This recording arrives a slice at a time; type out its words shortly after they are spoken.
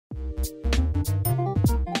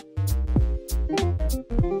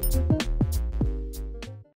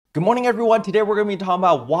Good morning, everyone. Today we're going to be talking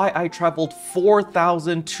about why I traveled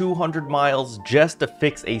 4,200 miles just to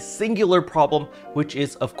fix a singular problem, which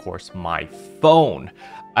is, of course, my phone.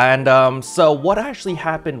 And so what actually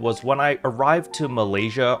happened was when I arrived to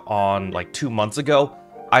Malaysia on like 2 months ago,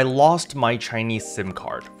 I lost my Chinese SIM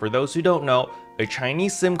card. For those who don't know, a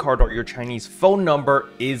Chinese SIM card or your Chinese phone number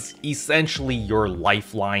is essentially your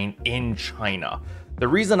lifeline in China. The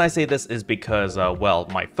reason I say this is because, well,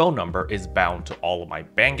 my phone number is bound to all of my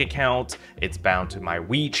bank accounts, it's bound to my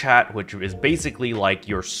WeChat, which is basically like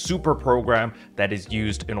your super program that is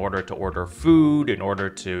used in order to order food, in order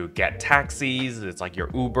to get taxis. It's like your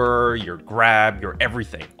Uber, your Grab, your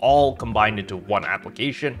everything, all combined into one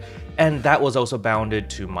application. And that was also bounded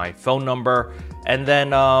to my phone number. And then,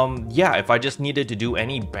 yeah, if I just needed to do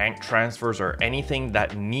any bank transfers or anything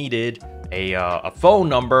that needed a phone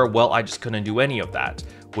number, well, I just couldn't do any of that,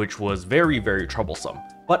 which was very, very troublesome.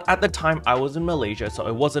 But at the time I was in Malaysia, so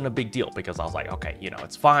it wasn't a big deal because I was like, okay, you know,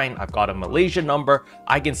 it's fine. I've got a Malaysian number.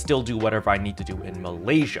 I can still do whatever I need to do in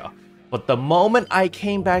Malaysia. But the moment I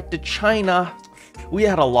came back to China, we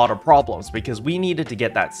had a lot of problems because we needed to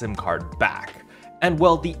get that SIM card back. And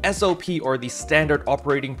well, the SOP or the standard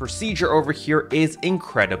operating procedure over here is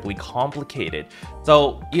incredibly complicated.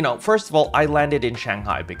 So, you know, first of all, I landed in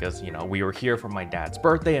Shanghai because, you know, we were here for my dad's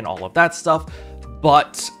birthday and all of that stuff.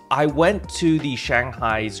 But I went to the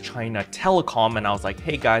Shanghai's China Telecom and I was like,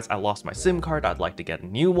 hey guys, I lost my SIM card. I'd like to get a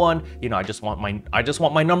new one. You know, I just want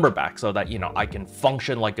my number back so that, you know, I can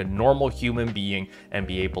function like a normal human being and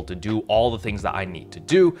be able to do all the things that I need to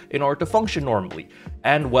do in order to function normally.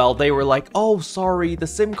 And well, they were like, oh, sorry, the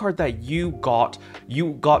SIM card that you got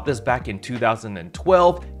this back in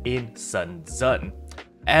 2012 in Shenzhen.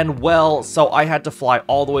 And well, so I had to fly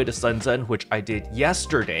all the way to Shenzhen, which I did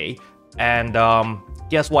yesterday. And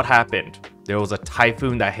guess what happened? There was a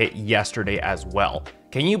typhoon that hit yesterday as well.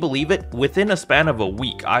 Can you believe it? Within a span of a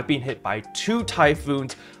week, I've been hit by 2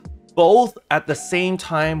 typhoons, both at the same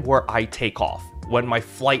time where I take off. When my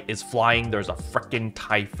flight is flying, there's a freaking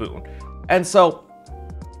typhoon. And so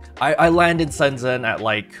I landed in Shenzhen at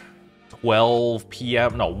like 12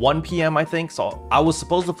 p.m. No, 1 p.m. I think. So I was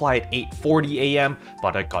supposed to fly at 8:40 a.m.,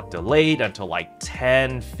 but it got delayed until like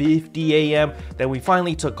 10:50 a.m. Then we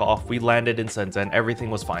finally took off. We landed in Shenzhen.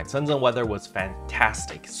 Everything was fine. Shenzhen weather was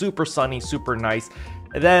fantastic. Super sunny, super nice.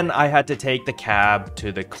 Then I had to take the cab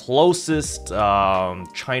to the closest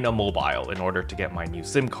China Mobile in order to get my new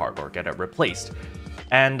SIM card or get it replaced.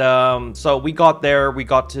 And so we got there, we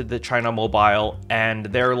got to the China Mobile, and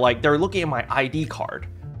they're looking at my ID card.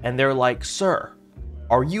 And they're like, sir,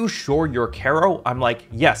 are you sure you're Caro? I'm like,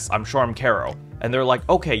 yes, I'm sure I'm Caro. And they're like,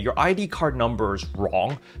 okay, your ID card number is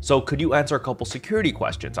wrong. So could you answer a couple security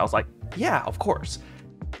questions? I was like, yeah, of course.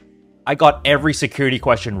 I got every security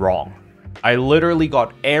question wrong. I literally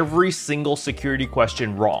got every single security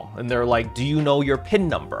question wrong. And they're like, do you know your PIN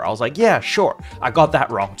number? I was like, yeah, sure. I got that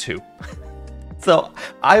wrong too. So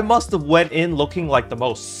I must have went in looking like the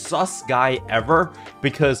most sus guy ever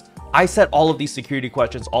because I set all of these security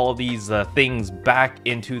questions, all of these things back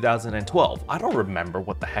in 2012. I don't remember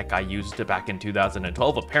what the heck I used back in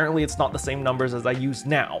 2012. Apparently, it's not the same numbers as I use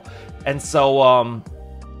now. And so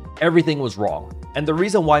everything was wrong. And the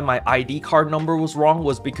reason why my ID card number was wrong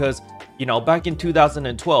was because, you know, back in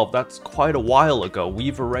 2012, that's quite a while ago,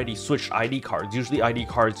 we've already switched ID cards. Usually ID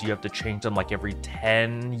cards, you have to change them like every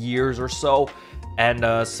 10 years or so.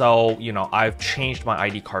 And so, you know, I've changed my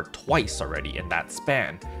ID card twice already in that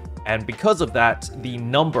span. And because of that, the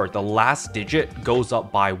number, the last digit, goes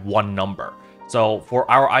up by 1 number. So for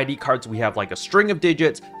our ID cards, we have like a string of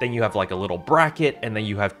digits, then you have like a little bracket, and then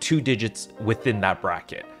you have 2 digits within that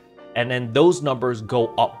bracket. And then those numbers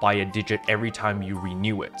go up by a digit every time you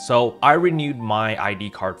renew it. So I renewed my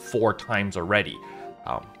ID card 4 times already.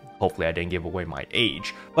 Hopefully I didn't give away my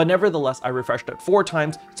age. But nevertheless, I refreshed it 4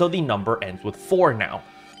 times, so the number ends with 4 now.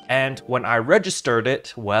 And when I registered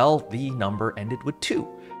it, well, the number ended with 2.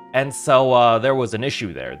 And so there was an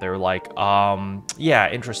issue there. They're like,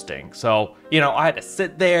 yeah, interesting. So, you know, I had to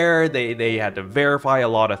sit there. They had to verify a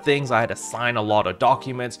lot of things. I had to sign a lot of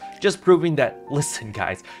documents, just proving that, listen,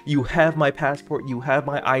 guys, you have my passport, you have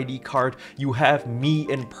my ID card, you have me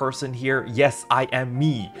in person here. Yes, I am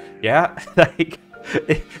me. Yeah, like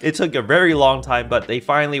it took a very long time, but they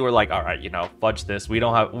finally were like, all right, you know, fudge this.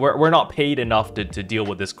 We're not paid enough to deal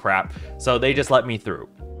with this crap. So they just let me through.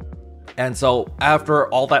 And so after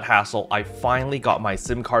all that hassle, I finally got my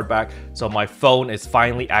SIM card back. So my phone is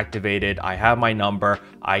finally activated. I have my number.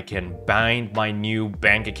 I can bind my new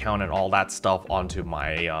bank account and all that stuff onto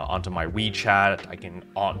my WeChat. I can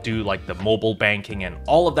do like the mobile banking and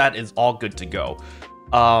all of that is all good to go.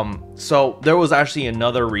 So there was actually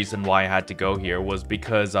another reason why I had to go here was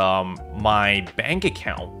because my bank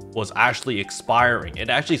account was actually expiring. It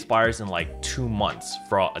actually expires in like 2 months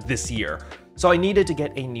for this year. So I needed to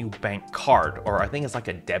get a new bank card, or I think it's like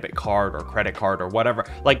a debit card or credit card or whatever.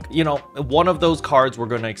 Like, you know, one of those cards were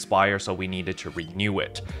going to expire, so we needed to renew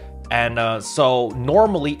it. And so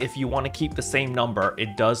normally, if you want to keep the same number,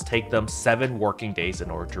 it does take them 7 working days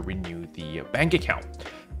in order to renew the bank account.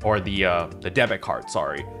 Or the debit card,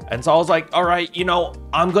 sorry. And so I was like, all right, you know,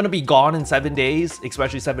 I'm gonna be gone in 7 days,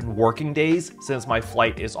 especially 7 working days, since my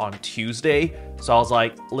flight is on Tuesday. So I was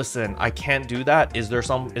like, listen, I can't do that. Is there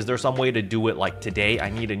some way to do it like today? I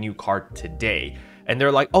need a new card today. And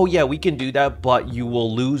they're like, oh yeah, we can do that, but you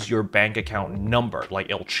will lose your bank account number. Like,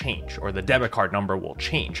 it'll change, or the debit card number will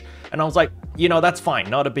change. And I was like, you know, that's fine,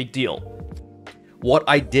 not a big deal. What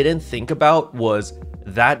I didn't think about was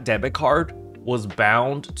that debit card was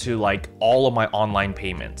bound to like all of my online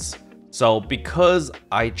payments. So because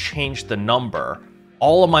I changed the number,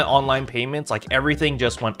 all of my online payments, like everything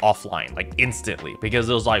just went offline, like instantly, because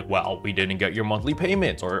it was like, well, we didn't get your monthly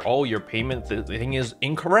payments, or oh, your payment thing is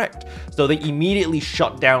incorrect. So they immediately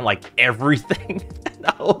shut down like everything. And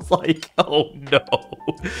I was like, oh no.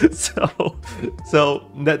 So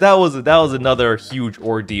that was another huge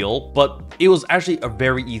ordeal, but it was actually a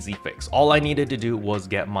very easy fix. All I needed to do was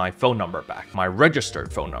get my phone number back, my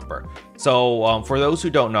registered phone number. So for those who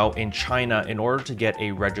don't know, in China, in order to get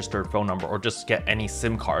a registered phone number or just get any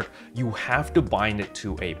SIM card, you have to bind it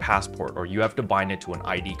to a passport, or you have to bind it to an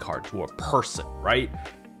ID card, to a person, right?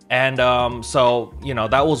 And so, you know,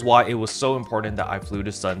 that was why it was so important that I flew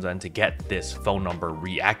to Shenzhen to get this phone number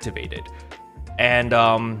reactivated. And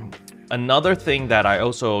another thing that I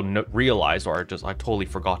also realized, or I totally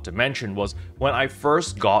forgot to mention, was when I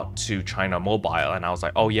first got to China Mobile and I was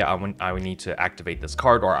like, oh yeah, I would need to activate this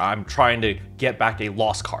card, or I'm trying to get back a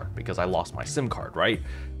lost card because I lost my SIM card, right?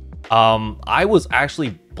 I was actually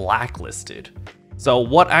blacklisted. So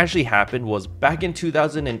what actually happened was back in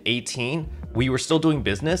 2018, we were still doing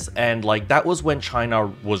business, and like that was when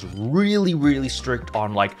China was really strict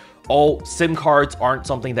on like, oh, SIM cards aren't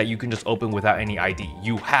something that you can just open without any ID.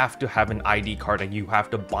 You have to have an ID card and you have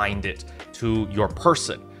to bind it to your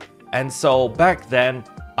person. And so back then,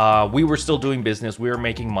 we were still doing business, we were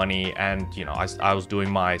making money, and you know, I was doing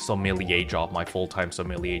my sommelier job, my full-time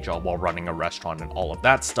sommelier job while running a restaurant and all of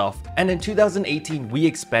that stuff. And in 2018, we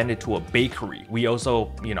expanded to a bakery. We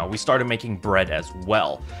also, you know, we started making bread as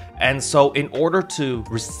well. And so in order to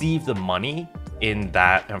receive the money in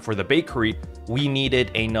that, and for the bakery, we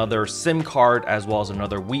needed another SIM card as well as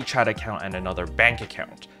another WeChat account and another bank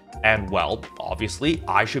account. And well, obviously,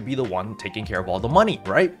 I should be the one taking care of all the money,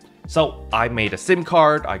 right? So I made a SIM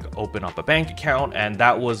card, I opened up a bank account, and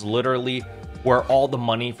that was literally where all the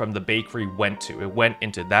money from the bakery went to. It went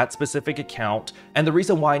into that specific account. And the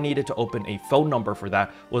reason why I needed to open a phone number for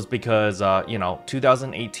that was because, you know,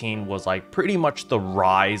 2018 was like pretty much the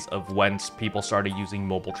rise of when people started using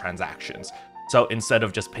mobile transactions. So instead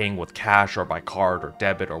of just paying with cash or by card or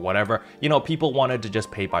debit or whatever, you know, people wanted to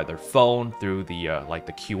just pay by their phone through the like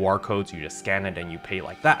the QR codes. You just scan it and you pay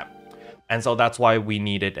like that. And so that's why we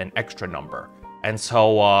needed an extra number. And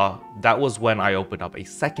so that was when I opened up a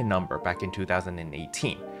second number back in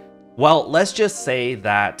 2018. Well, let's just say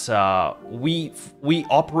that we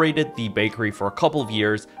operated the bakery for a couple of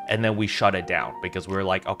years and then we shut it down because we were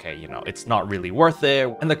like, okay, you know, it's not really worth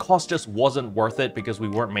it. And the cost just wasn't worth it because we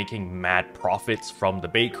weren't making mad profits from the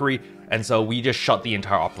bakery. And so we just shut the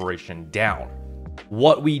entire operation down.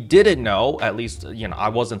 What we didn't know, at least, you know, I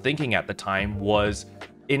wasn't thinking at the time, was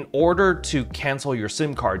in order to cancel your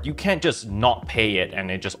SIM card, you can't just not pay it and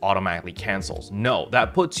it just automatically cancels. No,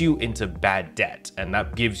 that puts you into bad debt, and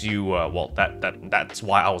that gives you, well, that's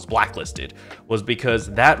why I was blacklisted, was because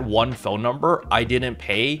that one phone number, I didn't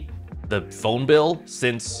pay the phone bill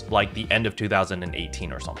since like the end of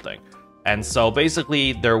 2018 or something. And so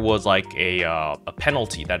basically there was like a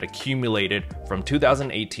penalty that accumulated from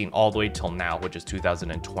 2018 all the way till now, which is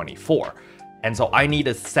 2024. And so I need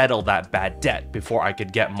to settle that bad debt before I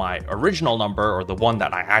could get my original number, or the one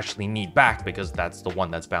that I actually need back, because that's the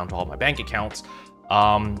one that's bound to all my bank accounts.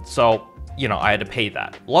 So, you know, I had to pay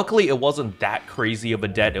that. Luckily, it wasn't that crazy of a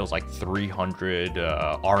debt. It was like 300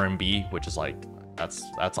 RMB, which is like, that's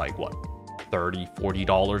like what, $30,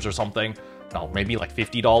 $40 or something? No, maybe like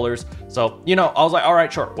 $50. So, you know, I was like, all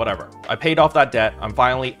right, sure, whatever. I paid off that debt. I'm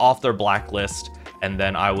finally off their blacklist. And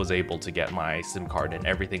then I was able to get my SIM card and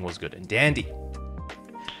everything was good and dandy.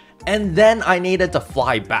 And then I needed to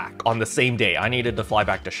fly back on the same day. I needed to fly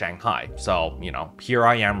back to Shanghai. So, you know, here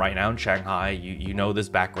I am right now in Shanghai. You know this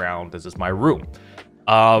background. This is my room.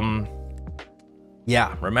 Yeah,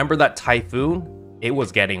 Yeah, remember that typhoon? It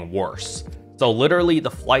was getting worse. So literally the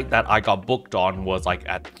flight that I got booked on was like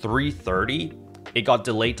at 3:30. It got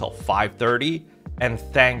delayed till 5:30, and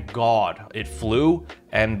thank God it flew.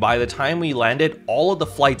 And by the time we landed, all of the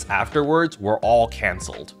flights afterwards were all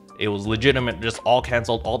canceled. It was legitimate, just all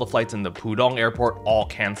canceled. All the flights in the Pudong airport, all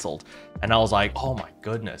canceled. And I was like, oh my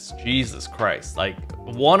goodness, Jesus Christ. Like,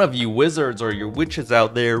 one of you wizards or your witches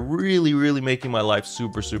out there really making my life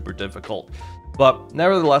super difficult. But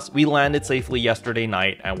nevertheless, we landed safely yesterday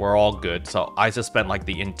night and we're all good. So I just spent like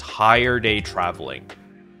the entire day traveling.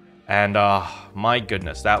 And my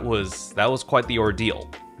goodness, that was quite the ordeal.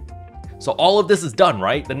 So all of this is done,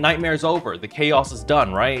 right? The nightmare's over. The chaos is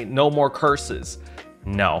done, right? No more curses.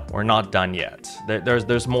 No, we're not done yet.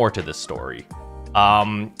 There's more to this story.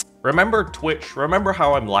 Remember Twitch? Remember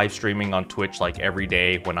how I'm live streaming on Twitch like every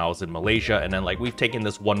day when I was in Malaysia, and then like we've taken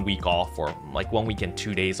this 1 week off, or like 1 week and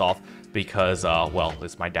 2 days off because well,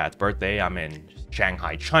 it's my dad's birthday. I'm in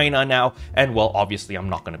Shanghai, China now, and well, obviously I'm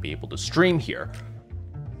not going to be able to stream here.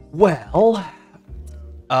 Well,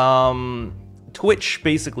 Twitch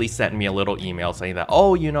basically sent me a little email saying that,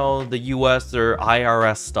 oh, you know, the US, their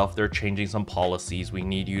IRS stuff, they're changing some policies. We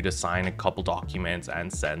need you to sign a couple documents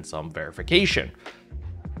and send some verification.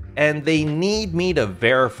 And they need me to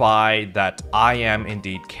verify that I am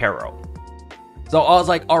indeed Kero. So I was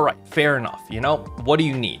like, all right, fair enough. You know, what do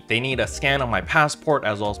you need? They need a scan of my passport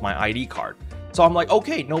as well as my ID card. So I'm like,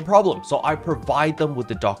 okay, no problem. So I provide them with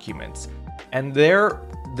the documents, and their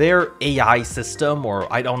AI system,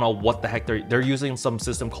 or I don't know what the heck they're using, some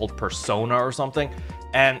system called Persona or something,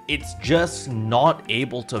 and it's just not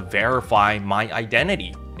able to verify my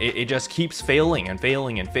identity. It just keeps failing and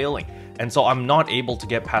failing and failing. And so I'm not able to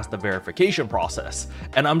get past the verification process.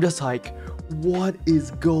 And I'm just like, what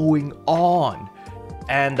is going on?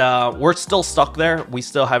 And we're still stuck there. We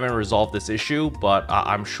still haven't resolved this issue, but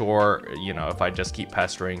I'm sure, you know, if I just keep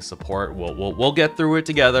pestering support, we'll get through it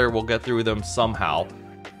together. We'll get through them somehow.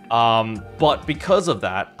 But because of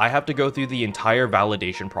that, I have to go through the entire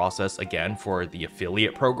validation process again for the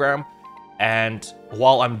affiliate program. And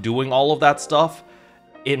while I'm doing all of that stuff,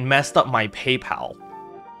 it messed up my PayPal.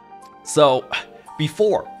 So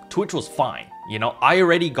before, Twitch was fine. You know, I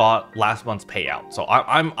already got last month's payout. So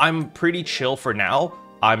I'm pretty chill for now.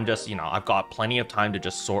 I'm just, you know, I've got plenty of time to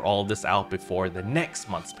just sort all of this out before the next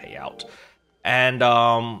month's payout. And,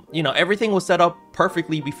 you know, everything was set up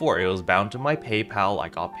perfectly before. It was bound to my PayPal. I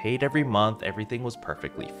got paid every month. Everything was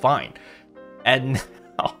perfectly fine. And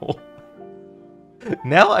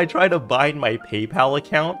now I try to bind my PayPal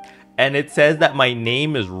account, and it says that my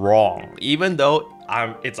name is wrong. Even though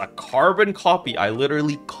it's a carbon copy. I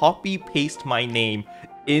literally copy paste my name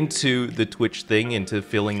into the Twitch thing, into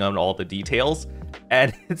filling out all the details,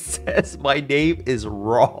 and it says my name is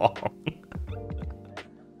wrong.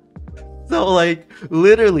 So like,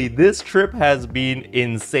 literally, this trip has been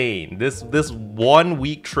insane. This 1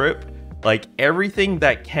 week trip, like everything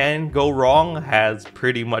that can go wrong has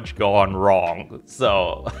pretty much gone wrong.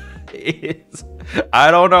 So I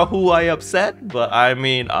don't know who I upset, but I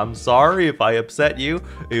mean, I'm sorry if I upset you.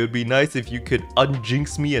 It would be nice if you could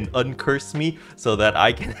unjinx me and uncurse me so that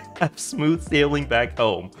I can have smooth sailing back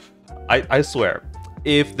home. I swear,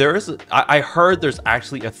 if I heard there's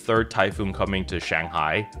actually a third typhoon coming to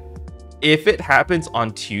Shanghai. If it happens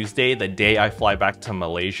on Tuesday, the day I fly back to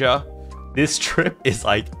Malaysia, this trip is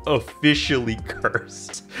like officially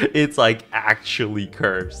cursed. It's like actually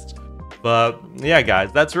cursed. But yeah,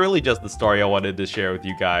 guys, that's really just the story I wanted to share with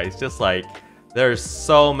you guys. Just like, there's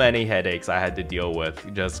so many headaches I had to deal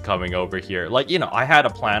with just coming over here. Like, you know, I had a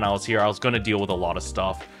plan. I was here. I was going to deal with a lot of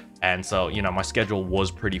stuff. And so, you know, my schedule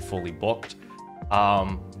was pretty fully booked.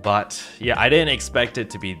 But yeah, I didn't expect it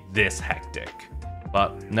to be this hectic.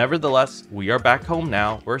 But nevertheless, we are back home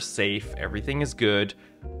now. We're safe. Everything is good.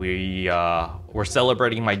 We're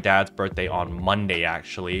celebrating my dad's birthday on Monday,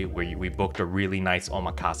 actually. We booked a really nice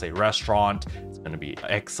omakase restaurant. It's going to be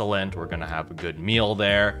excellent. We're going to have a good meal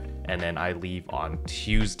there. And then I leave on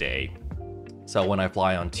Tuesday. So when I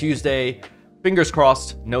fly on Tuesday, fingers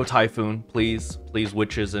crossed, no typhoon, please. Please,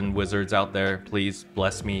 witches and wizards out there, please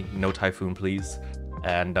bless me. No typhoon, please.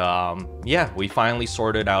 And yeah, we finally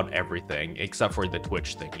sorted out everything except for the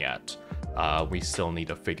Twitch thing yet. We still need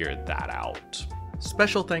to figure that out.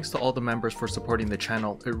 Special thanks to all the members for supporting the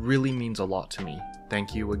channel. It really means a lot to me.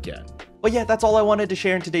 Thank you again. But yeah, that's all I wanted to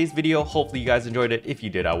share in today's video. Hopefully you guys enjoyed it. If you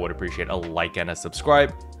did, I would appreciate a like and a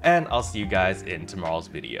subscribe. And I'll see you guys in tomorrow's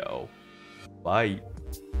video. Bye.